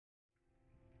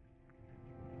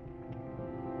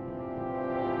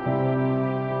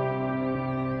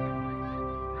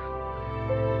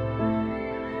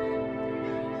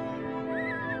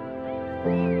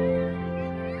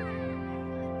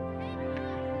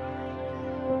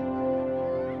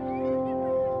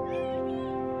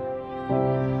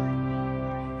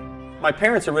My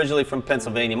parents are originally from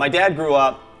Pennsylvania. My dad grew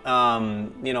up,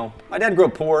 my dad grew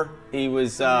up poor. He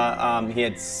was, he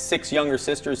had 6 younger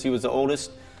sisters. He was the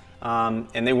oldest,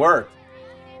 and they worked.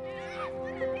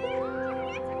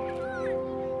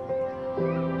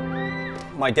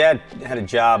 My dad had a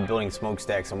job building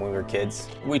smokestacks when we were kids.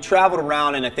 We traveled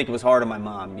around, and I think it was hard on my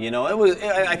mom. You know,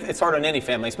 it's hard on any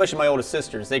family, especially my oldest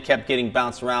sisters. They kept getting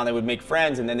bounced around. They would make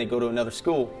friends, and then they'd go to another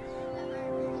school.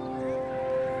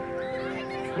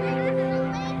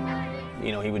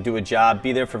 You know, he would do a job,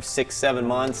 be there for 6, 7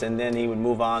 months, and then he would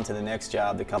move on to the next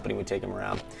job. The company would take him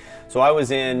around. So I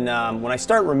was in, when I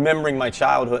start remembering my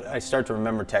childhood, I start to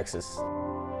remember Texas.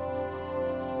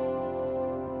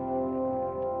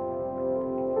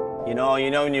 You know,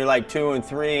 when you're like 2 and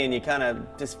 3 and you kind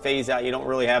of just phase out, you don't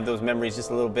really have those memories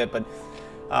just a little bit. But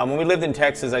when we lived in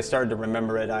Texas, I started to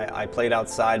remember it. I played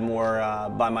outside more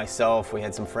by myself. We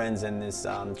had some friends in this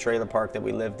trailer park that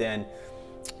we lived in.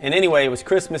 And anyway, it was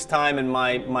Christmas time, and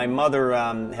my mother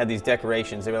had these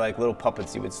decorations. They were like little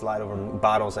puppets you would slide over,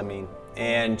 bottles, I mean.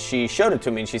 And she showed it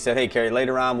to me, and she said, "Hey, Cary,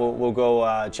 later on we'll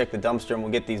go check the dumpster, and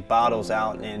we'll get these bottles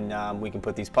out, and we can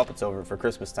put these puppets over for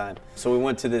Christmas time." So we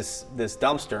went to this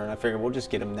dumpster, and I figured we'll just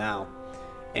get them now.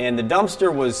 And the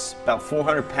dumpster was about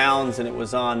 400 pounds, and it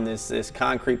was on this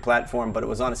concrete platform, but it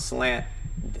was on a slant.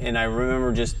 And I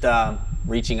remember just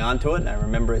reaching onto it, and I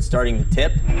remember it starting to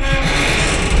tip.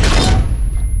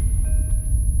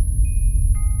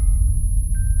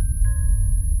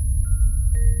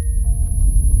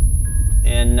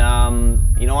 And,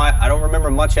 you know, I don't remember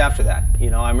much after that. You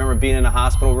know, I remember being in a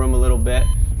hospital room a little bit.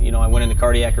 You know, I went into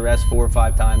cardiac arrest 4 or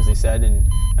 5 times, they said, and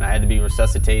I had to be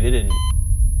resuscitated. And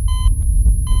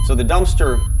so the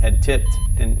dumpster had tipped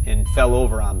and fell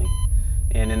over on me.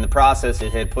 And in the process,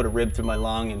 it had put a rib through my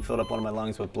lung and filled up one of my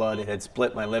lungs with blood. It had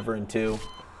split my liver in 2.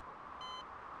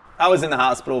 I was in the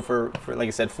hospital for, like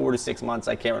I said, 4 to 6 months.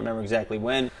 I can't remember exactly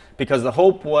when, because the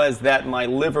hope was that my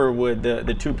liver would,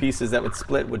 the 2 pieces that would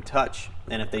split would touch.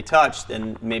 And if they touched,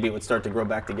 then maybe it would start to grow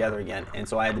back together again. And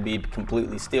so I had to be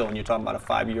completely still. And you're talking about a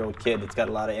 5-year-old kid that's got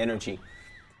a lot of energy.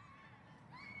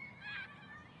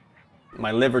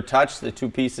 My liver touched, the 2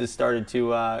 pieces started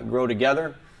to grow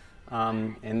together.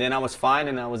 And then I was fine,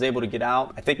 and I was able to get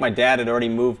out. I think my dad had already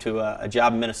moved to a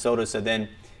job in Minnesota, so then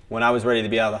when I was ready to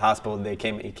be out of the hospital, he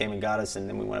came and got us, and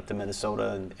then we went up to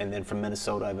Minnesota, and then from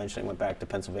Minnesota, I eventually went back to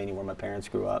Pennsylvania, where my parents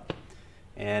grew up.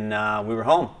 And we were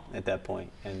home at that point,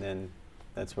 and then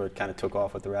that's where it kind of took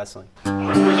off with the wrestling.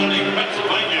 Representing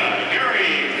Pennsylvania,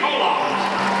 Cary, Kolat.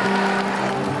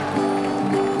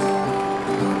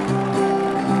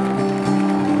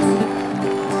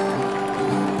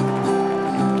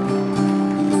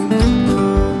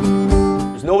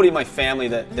 Nobody in my family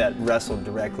that wrestled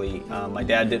directly. My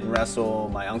dad didn't wrestle,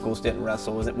 my uncles didn't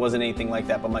wrestle, it wasn't anything like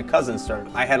that, but my cousins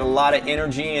started. I had a lot of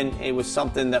energy, and it was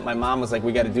something that my mom was like,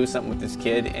 we got to do something with this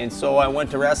kid, and so I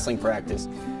went to wrestling practice.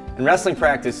 And wrestling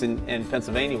practice in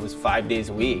Pennsylvania was 5 days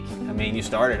a week. I mean, you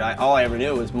started, all I ever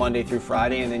knew was Monday through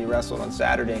Friday, and then you wrestled on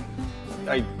Saturday.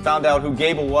 I found out who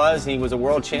Gable was. He was a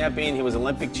world champion, he was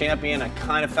Olympic champion. I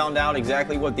kind of found out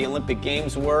exactly what the Olympic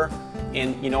Games were.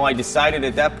 And, you know, I decided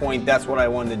at that point that's what I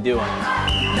wanted to do.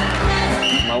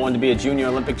 I wanted to be a junior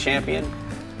Olympic champion.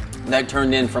 That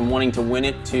turned in from wanting to win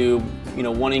it to, you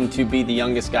know, wanting to be the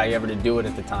youngest guy ever to do it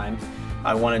at the time.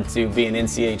 I wanted to be an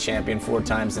NCAA champion 4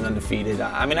 times and undefeated.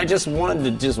 I mean, I just wanted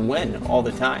to just win all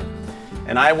the time.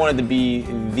 And I wanted to be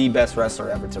the best wrestler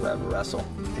ever to ever wrestle.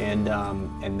 And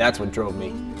that's what drove me.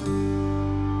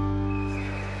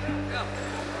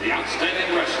 The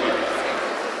outstanding wrestler.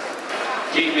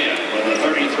 Came in with a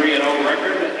 33-0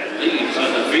 record and leaves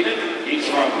undefeated. He's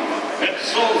from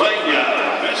Pennsylvania,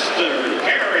 Mr.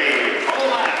 Cary,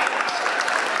 Kolat.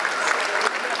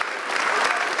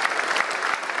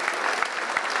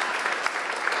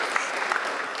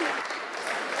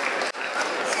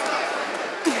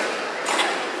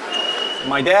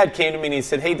 My dad came to me and he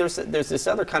said, "Hey, there's this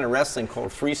other kind of wrestling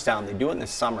called freestyle, and they do it in the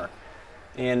summer.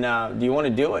 And do you want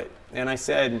to do it?" And I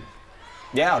said,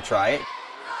 "Yeah, I'll try it."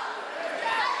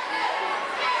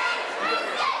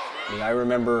 I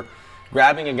remember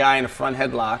grabbing a guy in a front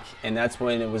headlock, and that's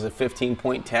when it was a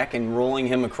 15-point tech, and rolling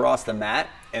him across the mat.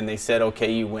 And they said,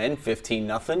 "Okay, you win,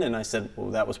 15-0." And I said, "Well,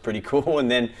 that was pretty cool."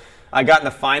 And then I got in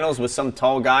the finals with some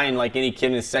tall guy, and like any kid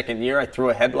in his second year, I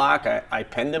threw a headlock, I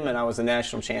pinned him, and I was the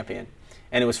national champion.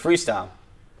 And it was freestyle.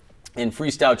 And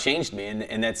freestyle changed me,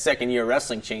 and that second year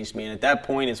wrestling changed me. And at that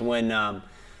point is when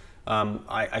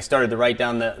I started to write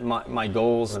down my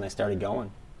goals, and I started going.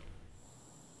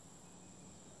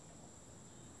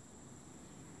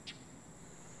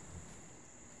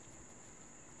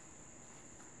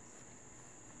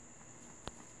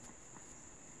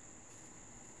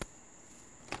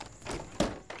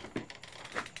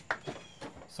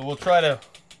 So we'll try to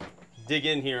dig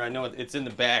in here. I know it's in the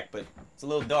back, but it's a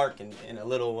little dark and a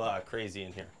little crazy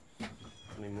in here.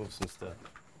 Let me move some stuff.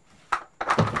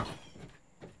 Come on.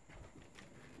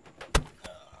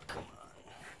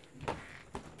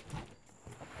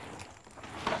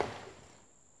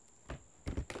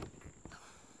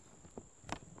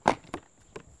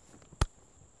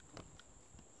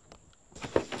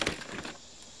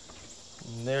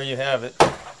 And there you have it.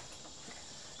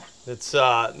 It's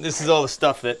this is all the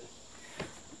stuff that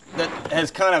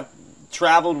has kind of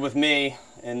traveled with me,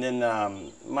 and then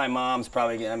my mom's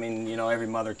probably, I mean, you know, every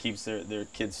mother keeps their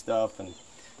kids' stuff, and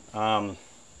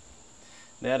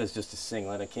that is just a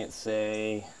singlet. I can't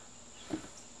say.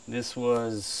 This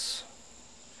was,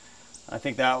 I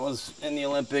think that was in the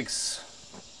Olympics.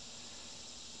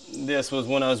 This was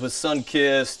when I was with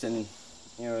Sunkissed, and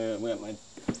you know, we had my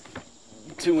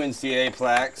 2 NCAA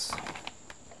plaques.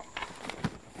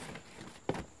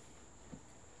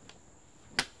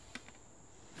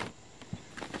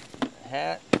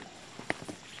 Hat,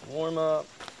 warm up,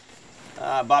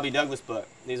 Bobby Douglas book.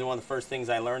 These are one of the first things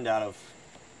I learned out of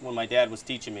when my dad was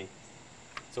teaching me.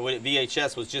 So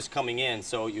VHS was just coming in,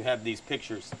 so you have these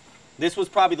pictures. This was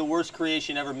probably the worst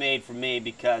creation ever made for me,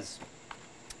 because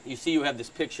you see you have this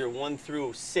picture 1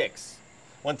 through 6,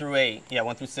 1 through 8, yeah,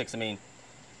 1 through 6 I mean.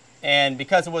 And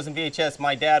because it wasn't VHS,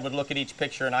 my dad would look at each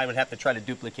picture and I would have to try to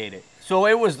duplicate it. So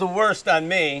it was the worst on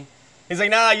me. He's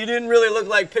like, nah, you didn't really look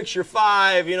like picture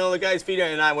 5, you know, the guy's feet,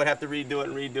 and I would have to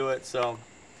redo it, so,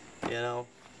 you know.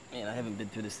 Man, I haven't been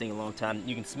through this thing in a long time.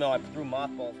 You can smell, I threw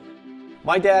mothballs in it.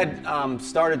 My dad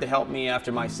started to help me after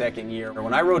my 2nd year.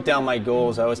 When I wrote down my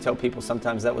goals, I always tell people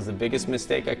sometimes that was the biggest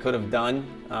mistake I could have done,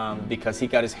 because he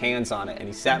got his hands on it, and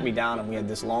he sat me down and we had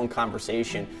this long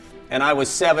conversation. And I was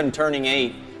 7 turning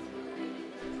 8,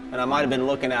 and I might have been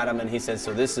looking at him, and he said,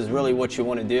 so this is really what you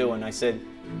want to do? And I said,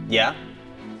 yeah.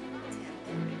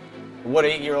 What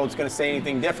 8-year-old's going to say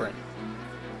anything different?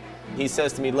 He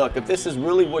says to me, look, if this is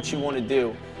really what you want to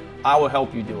do, I will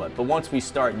help you do it. But once we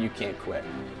start, you can't quit.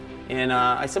 And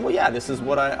I said, well, yeah, this is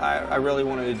what I really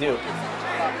wanted to do.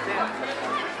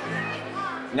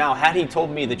 Now, had he told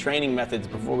me the training methods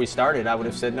before we started, I would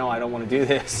have said, no, I don't want to do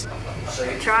this. So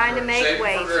you're trying to make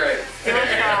weight. Still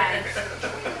trying.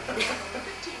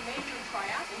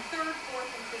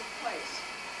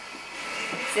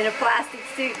 It's in a plastic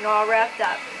suit and all wrapped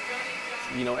up.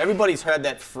 You know, everybody's heard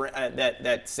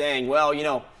that saying, well, you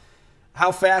know,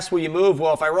 how fast will you move?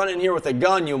 Well, if I run in here with a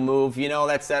gun, you'll move. You know,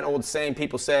 that's that old saying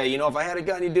people say, you know, if I had a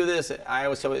gun, you'd do this. I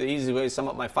always tell the easy way to sum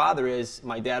up my father is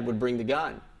my dad would bring the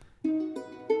gun.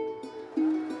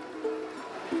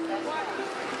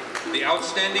 The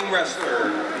outstanding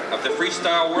wrestler of the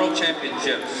Freestyle World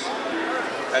Championships,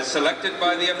 as selected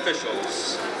by the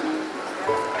officials,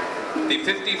 the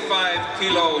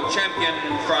 55-kilo champion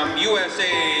from USA,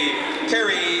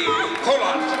 Cary,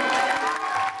 Kolat.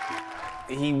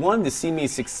 He wanted to see me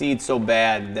succeed so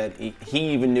bad that he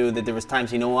even knew that there was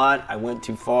times, you know what, I went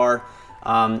too far.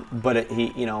 But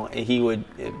he would,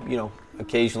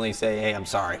 occasionally say, hey, I'm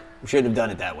sorry. We shouldn't have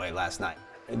done it that way last night.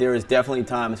 There is definitely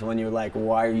times when you're like,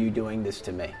 why are you doing this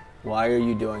to me? Why are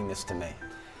you doing this to me?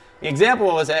 The example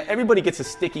was that everybody gets a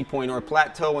sticky point or a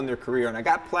plateau in their career, and I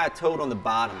got plateaued on the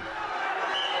bottom.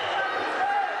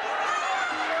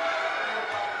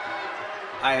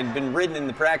 I had been ridden in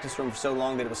the practice room for so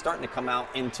long that it was starting to come out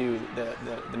into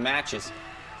the matches.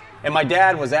 And my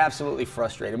dad was absolutely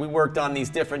frustrated. We worked on these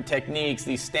different techniques,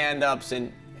 these stand-ups,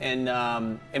 and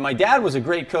my dad was a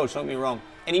great coach, don't get me wrong.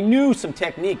 And he knew some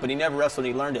technique, but he never wrestled,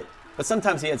 he learned it. But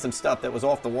sometimes he had some stuff that was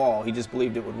off the wall. He just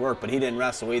believed it would work, but he didn't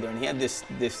wrestle either. And he had this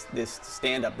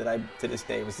stand-up that to this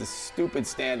day, was this stupid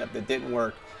stand-up that didn't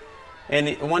work.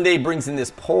 And one day he brings in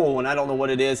this pole, and I don't know what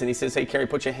it is, and he says, hey, Cary,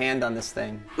 put your hand on this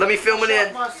thing. Let me film it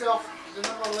in. Myself, I'm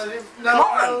not gonna let him.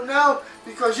 No,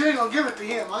 because you ain't gonna give it to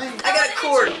him. I got a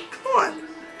cord. Come on.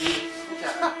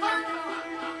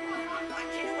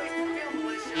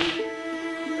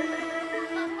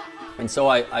 And so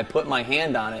I put my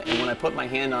hand on it, and when I put my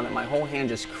hand on it, my whole hand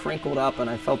just crinkled up, and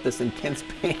I felt this intense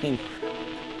pain.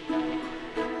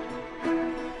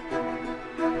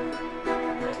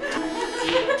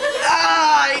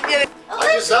 I did it.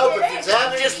 I just hope if it's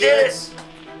happening, Just did it.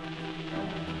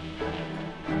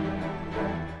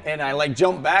 And I like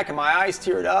jumped back, and my eyes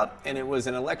teared up, and it was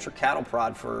an electric cattle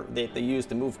prod that they used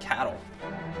to move cattle.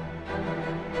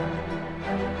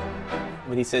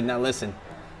 But he said, now listen,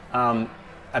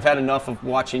 I've had enough of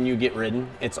watching you get ridden.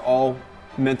 It's all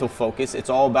mental focus. It's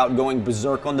all about going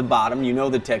berserk on the bottom. You know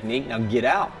the technique. Now get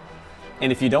out.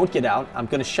 And if you don't get out, I'm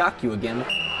going to shock you again.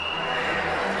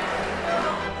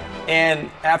 And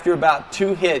after about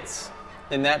 2 hits,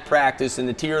 in that practice and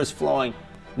the tears flowing,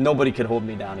 nobody could hold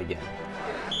me down again.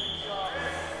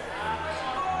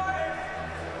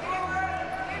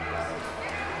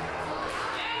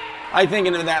 I think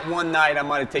in that one night I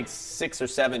might have taken 6 or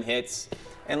 7 hits.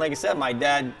 And like I said, my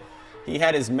dad, he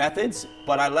had his methods,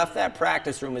 but I left that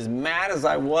practice room as mad as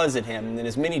I was at him and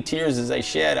as many tears as I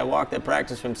shed. I walked that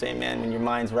practice room saying, man, when your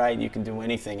mind's right, you can do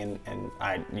anything. And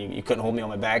you couldn't hold me on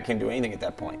my back, couldn't do anything at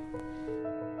that point.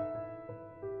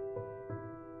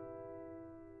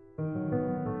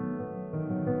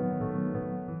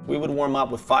 We would warm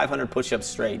up with 500 push-ups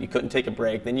straight. You couldn't take a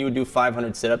break. Then you would do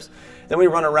 500 sit-ups. Then we'd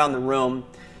run around the room.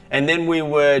 And then we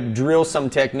would drill some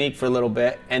technique for a little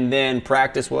bit, and then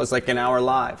practice was like an hour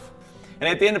live. And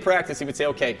at the end of practice, he would say,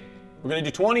 okay, we're gonna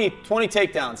do 20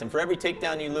 takedowns, and for every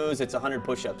takedown you lose, it's 100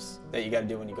 push-ups that you gotta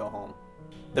do when you go home.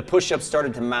 The push-ups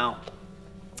started to mount.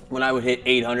 When I would hit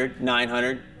 800,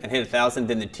 900, and hit 1,000,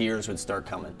 then the tears would start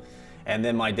coming. And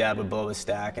then my dad would blow his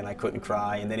stack, and I couldn't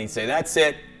cry, and then he'd say, that's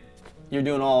it, you're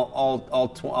doing all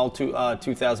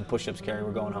 2,000 push-ups, Cary,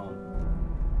 we're going home.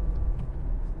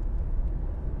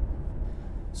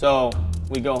 So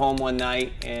we go home one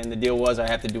night, and the deal was I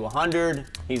have to do 100.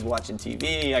 He's watching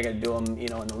TV. I got to do them, you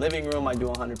know, in the living room. I do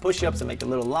 100 push-ups. I make a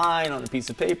little line on a piece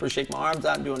of paper, shake my arms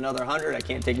out, and do another 100. I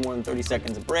can't take more than 30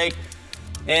 seconds of break.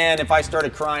 And if I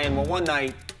started crying, well, one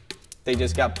night they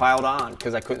just got piled on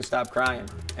because I couldn't stop crying.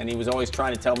 And he was always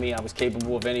trying to tell me I was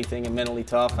capable of anything and mentally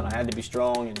tough, and I had to be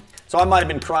strong. And so I might have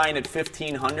been crying at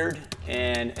 1,500,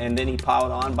 and then he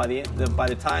piled on. By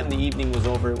the time the evening was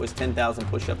over, it was 10,000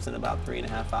 push-ups in about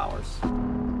 3.5 hours.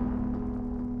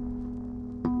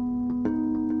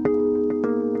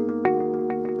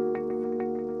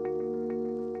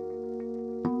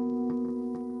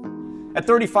 At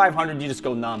 3,500, you just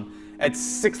go numb. At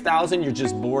 6,000, you're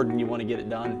just bored and you want to get it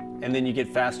done. And then you get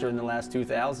faster in the last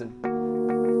 2,000.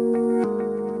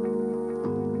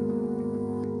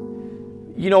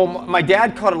 You know, my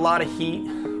dad caught a lot of heat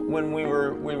when we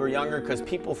were younger because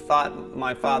people thought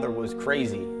my father was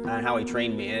crazy on how he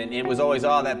trained me. And it was always,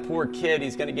 oh, that poor kid,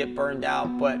 he's going to get burned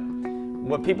out. But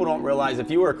what people don't realize, if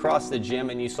you were across the gym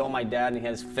and you saw my dad and he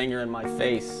had his finger in my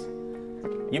face,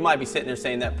 you might be sitting there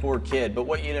saying that poor kid, but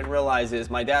what you didn't realize is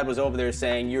my dad was over there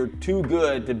saying you're too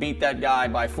good to beat that guy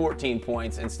by 14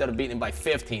 points instead of beating him by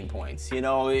 15 points. You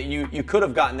know, you could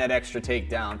have gotten that extra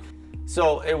takedown.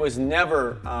 So it was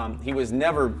never, he was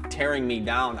never tearing me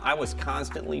down. I was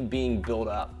constantly being built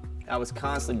up. I was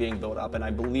constantly being built up, and I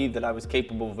believed that I was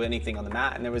capable of anything on the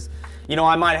mat. And there was, you know,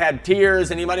 I might have had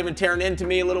tears and he might have been tearing into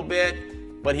me a little bit,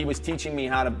 but he was teaching me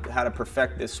how to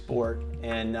perfect this sport,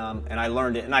 and I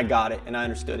learned it, and I got it, and I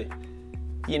understood it.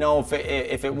 You know,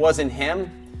 if it wasn't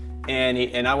him,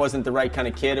 and I wasn't the right kind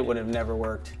of kid, it would have never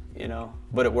worked. You know,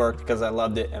 but it worked because I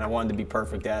loved it, and I wanted to be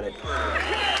perfect at it. 1 minute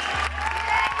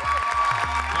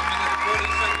 40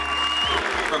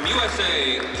 seconds. From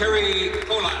USA, Cary,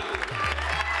 Kolat.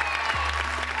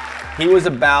 He was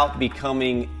about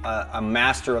becoming a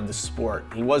master of the sport.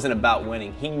 He wasn't about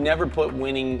winning. He never put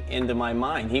winning into my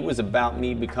mind. He was about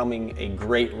me becoming a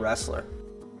great wrestler.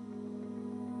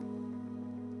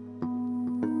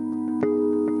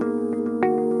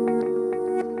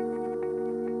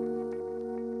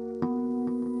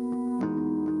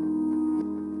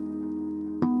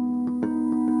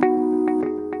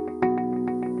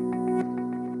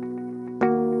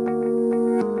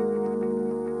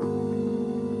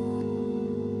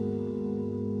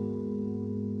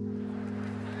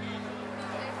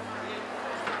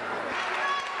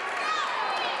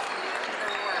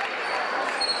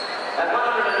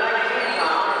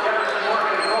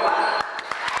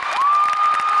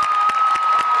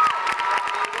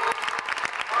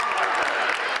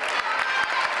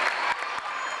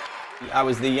 I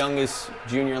was the youngest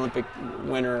junior Olympic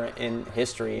winner in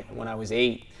history when I was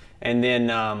 8, and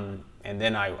then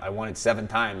I won it 7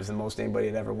 times. The most anybody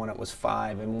had ever won it was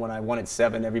 5. And when I won it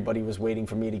 7, everybody was waiting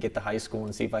for me to get to high school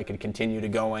and see if I could continue to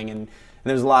going. And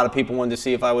there was a lot of people wanting to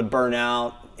see if I would burn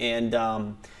out. And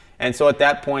so at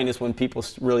that point is when people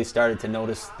really started to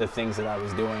notice the things that I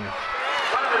was doing.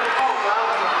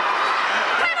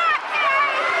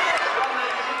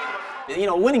 You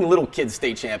know, winning little kids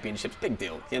state championships, big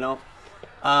deal, you know.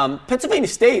 Pennsylvania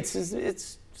State's,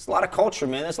 it's a lot of culture,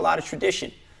 man. There's a lot of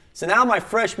tradition. So now my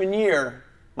freshman year,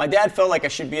 my dad felt like I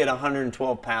should be at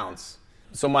 112 pounds.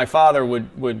 So my father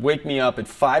would wake me up at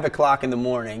 5 o'clock in the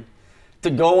morning to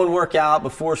go and work out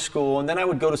before school, and then I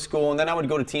would go to school, and then I would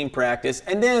go to team practice,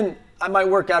 and then I might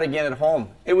work out again at home.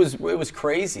 It was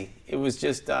crazy. It was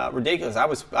just ridiculous. I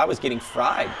was getting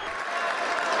fried.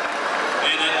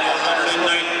 And at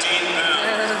 119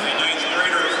 pounds, the 9th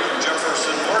grader from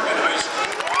Jefferson Morgan High School.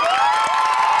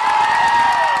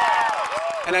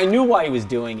 And I knew why he was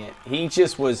doing it. He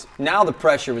just was, now the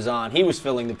pressure was on. He was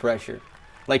feeling the pressure.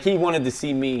 Like, he wanted to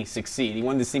see me succeed. He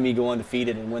wanted to see me go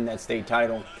undefeated and win that state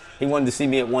title. He wanted to see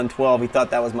me at 112. He thought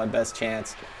that was my best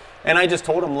chance. And I just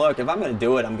told him, look, if I'm going to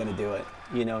do it, I'm going to do it.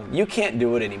 You know, you can't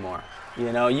do it anymore.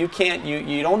 You know, you can't,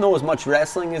 you don't know as much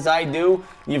wrestling as I do.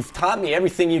 You've taught me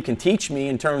everything you can teach me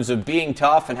in terms of being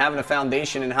tough and having a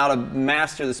foundation and how to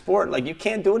master the sport. Like, you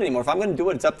can't do it anymore. If I'm going to do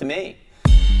it, it's up to me.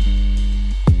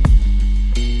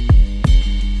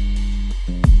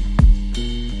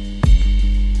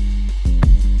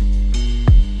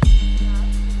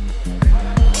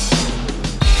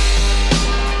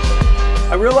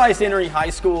 I realized entering high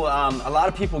school, a lot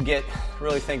of people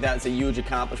really think that's a huge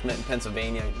accomplishment in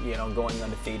Pennsylvania, you know, going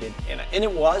undefeated. And it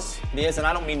is, and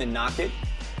I don't mean to knock it,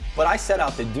 but I set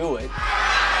out to do it.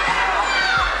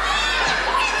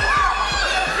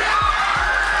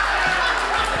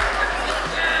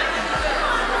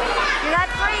 You're not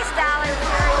freestyling.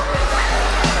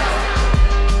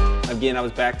 Again, I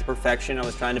was back to perfection. I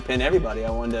was trying to pin everybody.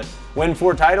 I wanted to win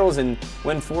 4 titles and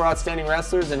win 4 outstanding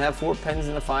wrestlers and have 4 pins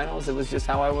in the finals. It was just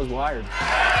how I was wired.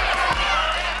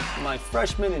 My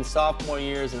freshman and sophomore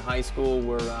years in high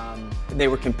school they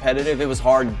were competitive. It was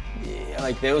hard.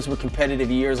 Like, those were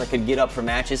competitive years. I could get up for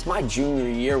matches. My junior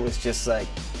year was just like,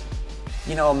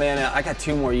 you know, man, I got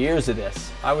 2 more years of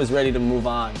this. I was ready to move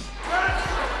on.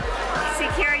 See,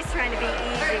 Cary's trying to be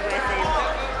easy with him.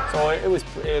 So it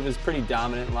was pretty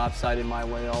dominant, lopsided my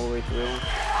way all the way through.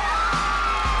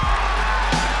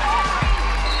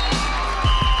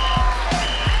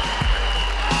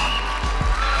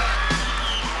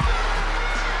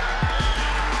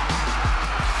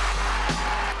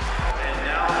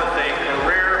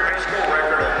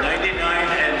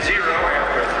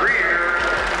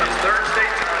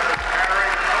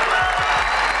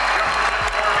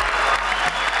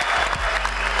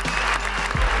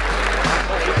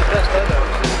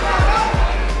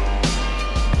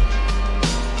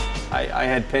 I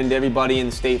had pinned everybody in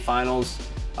the state finals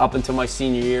up until my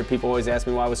senior year. People always ask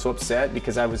me why I was so upset,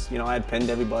 because I had pinned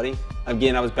everybody.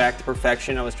 Again, I was back to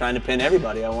perfection. I was trying to pin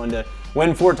everybody. I wanted to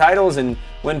win 4 titles and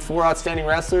win 4 outstanding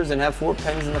wrestlers and have 4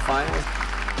 pins in the finals.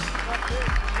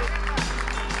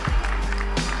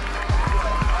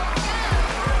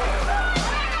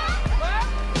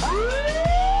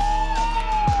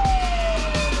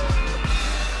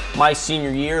 My senior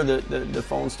year, the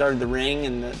phone started to ring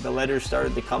and the letters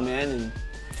started to come in, and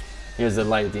here's the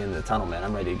light at the end of the tunnel, man.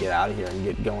 I'm ready to get out of here and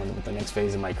get going with the next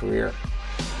phase of my career.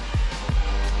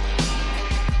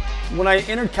 When I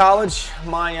entered college,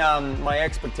 my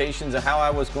expectations of how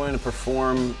I was going to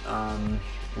perform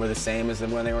were the same as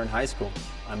when they were in high school.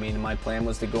 I mean, my plan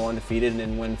was to go undefeated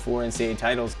and win 4 NCAA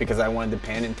titles because I wanted to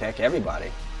pin and tech everybody.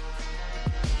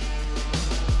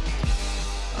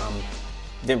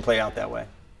 Didn't play out that way.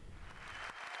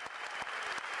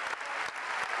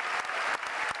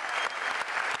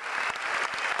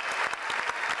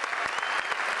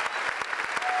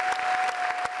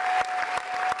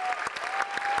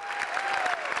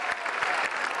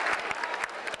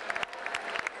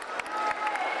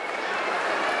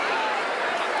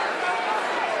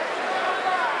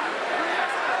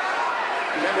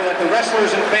 Remember that the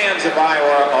wrestlers and fans of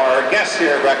Iowa are guests here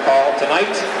at Rec Hall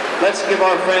tonight. Let's give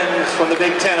our friends from the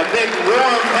Big Ten a big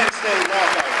warm Penn State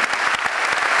welcome.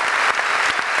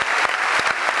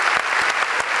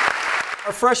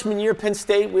 Our freshman year, Penn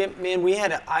State,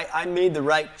 I made the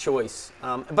right choice.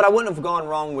 But I wouldn't have gone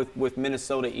wrong with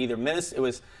Minnesota either. It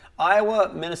was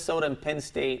Iowa, Minnesota, and Penn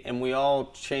State, and we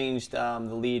all changed the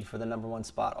lead for the #1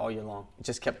 spot all year long. It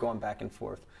just kept going back and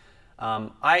forth.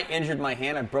 I injured my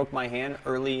hand. I broke my hand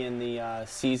early in the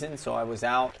season, so I was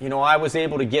out. You know, I was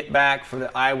able to get back for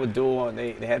the Iowa duel.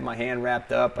 They had my hand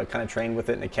wrapped up. I kind of trained with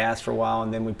it in a cast for a while,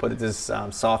 and then we put this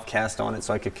soft cast on it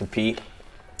so I could compete.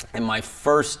 And my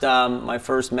first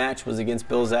match was against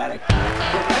Bill Zadek.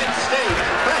 Penn State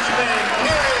freshman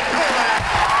Cary Kolat.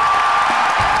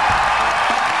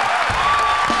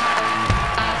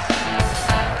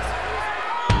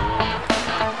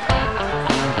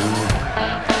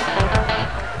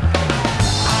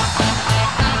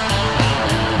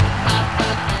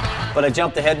 But I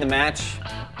jumped ahead in the match,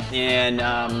 and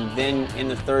then in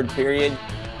the 3rd period,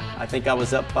 I think I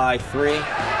was up by 3.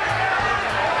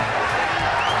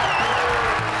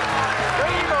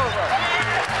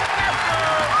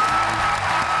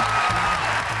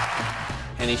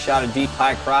 And he shot a deep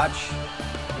high crotch,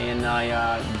 and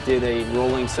I did a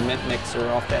rolling cement mixer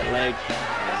off that leg.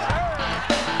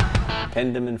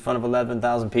 Pinned him in front of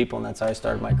 11,000 people, and that's how I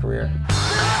started my career.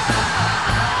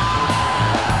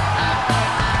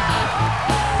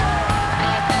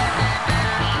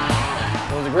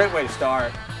 It was a a great way to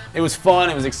start. It was fun,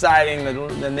 it was exciting. The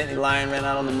Nittany Lion ran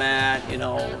out on the mat, you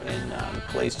know, and the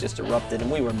place just erupted.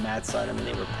 And we were mat side, I mean,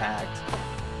 they were packed.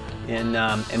 And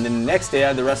then the next day I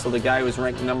had to wrestle the guy who was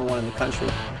ranked #1 in the country.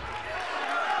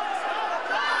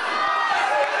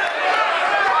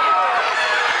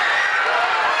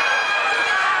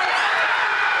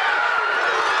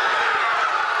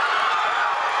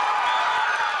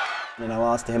 And I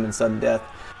lost to him in sudden death.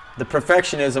 The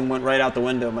perfectionism went right out the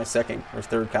window. My second or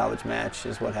third college match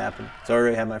is what happened. So I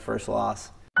already had my first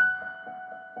loss.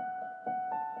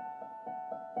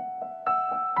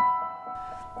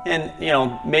 And, you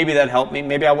know, maybe that helped me.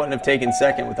 Maybe I wouldn't have taken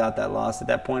second without that loss. At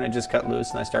that point, I just cut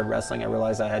loose and I started wrestling. I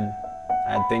realized I had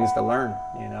things to learn.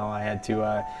 You know, I had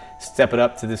to step it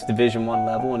up to this Division I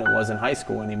level, and it wasn't high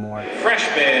school anymore.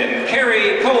 Freshman,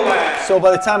 Cary, Kolat. So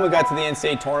by the time we got to the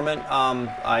NCAA tournament,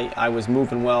 I was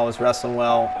moving well, I was wrestling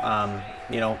well,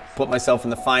 you know, put myself in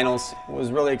the finals.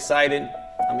 Was really excited.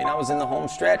 I mean, I was in the home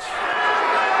stretch.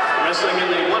 Wrestling in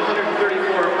the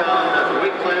 134-pound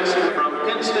weight class from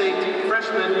Penn State,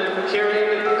 freshman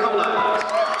Cary, Kolat.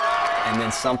 And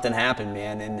then something happened,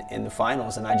 man, in the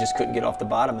finals, and I just couldn't get off the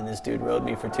bottom, and this dude rode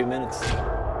me for 2 minutes.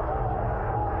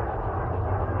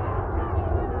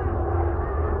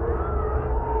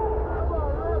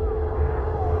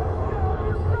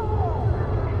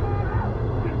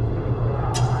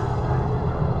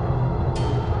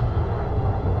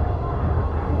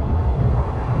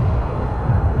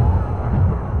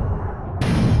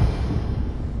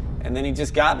 And then he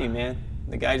just got me, man.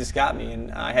 The guy just got me,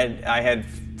 and I had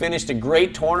finished a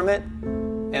great tournament,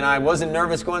 and I wasn't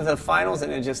nervous going to the finals,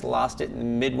 and I just lost it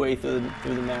midway through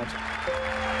the match.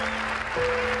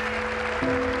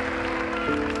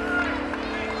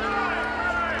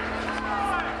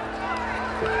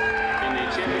 In the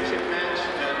championship match,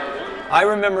 I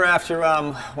remember after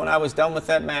when I was done with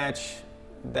that match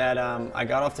that I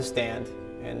got off the stand.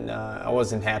 And I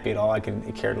wasn't happy at all. I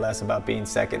cared less about being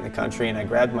second in the country. And I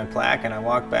grabbed my plaque and I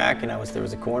walked back, and there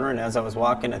was a corner. And as I was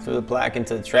walking, I threw the plaque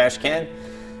into the trash can.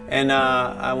 And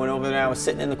I went over there. I was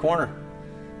sitting in the corner,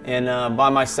 and by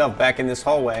myself back in this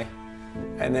hallway.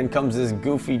 And then comes this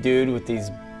goofy dude with these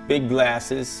big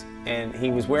glasses, and he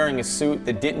was wearing a suit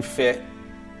that didn't fit.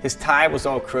 His tie was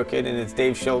all crooked, and it's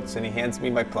Dave Schultz, and he hands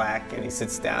me my plaque, and he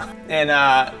sits down.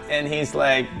 And he's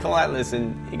like, Kolat,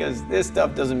 listen, he goes, this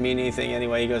stuff doesn't mean anything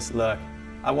anyway. He goes, look,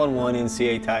 I won 1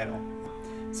 NCAA title.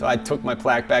 So I took my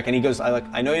plaque back, and he goes,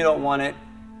 I know you don't want it,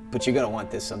 but you're gonna want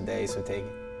this someday, so take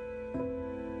it.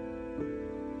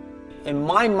 In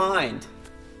my mind,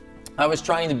 I was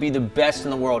trying to be the best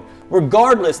in the world,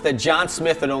 regardless that John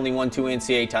Smith had only won 2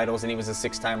 NCAA titles and he was a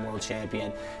 6-time world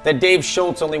champion, that Dave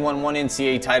Schultz only won 1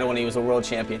 NCAA title and he was a world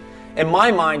champion. In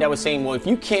my mind, I was saying, well, if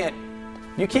you can't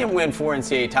win 4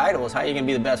 NCAA titles, how are you going to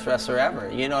be the best wrestler ever?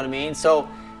 You know what I mean? So,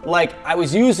 like, I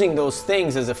was using those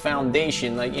things as a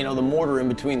foundation, like, you know, the mortar in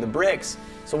between the bricks.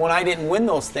 So when I didn't win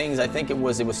those things, I think it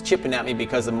was chipping at me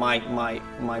because of my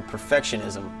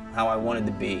perfectionism, how I wanted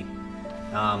to be.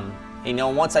 You know,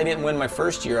 once I didn't win my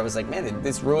first year, I was like, man,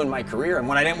 this ruined my career. And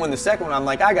when I didn't win the second one, I'm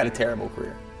like, I got a terrible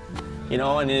career. You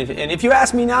know, and if you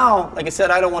ask me now, like I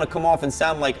said, I don't want to come off and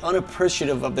sound like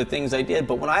unappreciative of the things I did,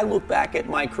 but when I look back at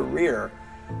my career,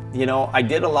 you know, I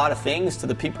did a lot of things to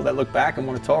the people that look back and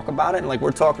want to talk about it, and like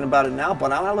we're talking about it now,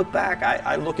 but when I look back,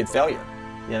 I look at failure,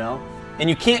 you know? And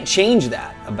you can't change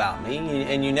that about me,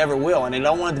 and you never will, and I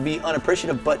don't want it to be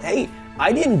unappreciative, but hey,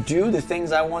 I didn't do the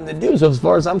things I wanted to do, so as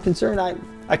far as I'm concerned,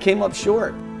 I came up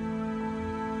short.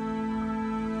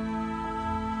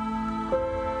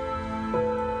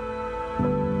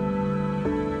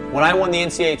 When I won the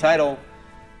NCAA title,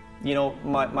 you know,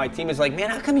 my team is like, man,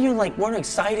 how come you like weren't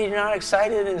excited, you're not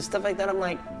excited and stuff like that? I'm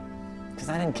like, because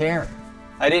I didn't care.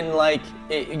 I didn't like,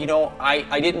 you know,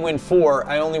 I didn't win 4,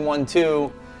 I only won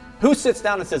 2. Who sits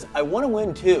down and says, I want to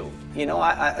win 2? You know,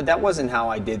 that wasn't how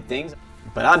I did things.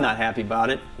 But I'm not happy about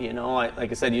it. You know,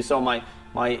 like I said, you saw my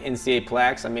NCAA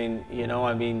plaques. I mean, you know,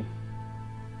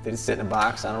 they just sit in a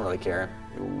box. I don't really care.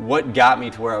 What got me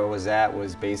to where I was at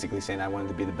was basically saying I wanted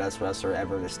to be the best wrestler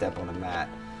ever to step on a mat.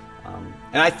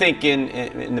 And I think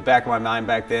in the back of my mind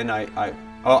back then,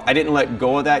 I didn't let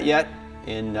go of that yet.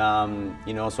 And,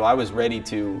 you know, so I was ready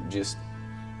to just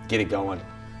get it going.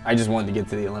 I just wanted to get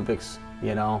to the Olympics.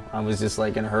 You know, I was just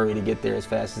like in a hurry to get there as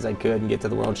fast as I could and get to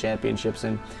the World Championships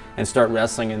and start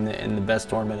wrestling in the best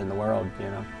tournament in the world, you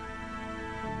know.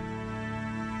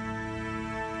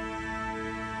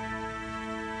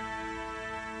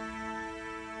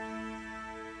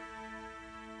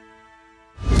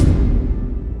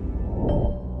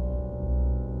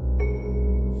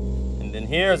 And then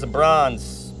here's a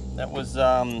bronze. That was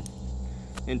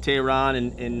in Tehran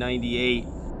in '98.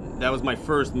 That was my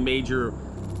first major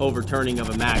overturning of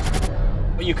a match.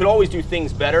 You could always do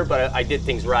things better, but I did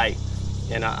things right.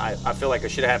 And I feel like I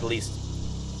should have had at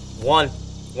least one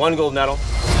gold medal.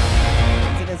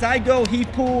 And as I go, he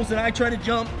pulls and I try to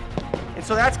jump. And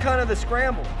so that's kind of the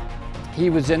scramble. He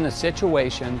was in the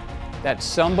situation that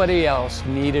somebody else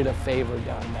needed a favor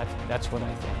done. That's what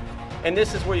I think. And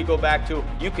this is where you go back to,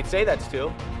 you could say that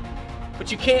still,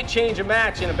 but you can't change a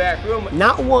match in a back room.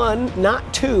 Not one,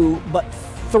 not two, but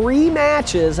 3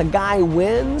 matches a guy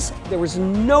wins. There was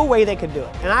no way they could do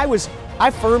it. And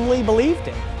I firmly believed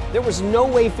it. There was no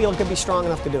way Field could be strong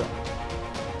enough to do it.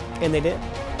 And they did.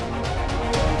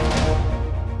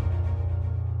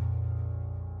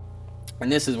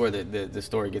 And this is where the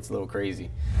story gets a little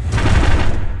crazy.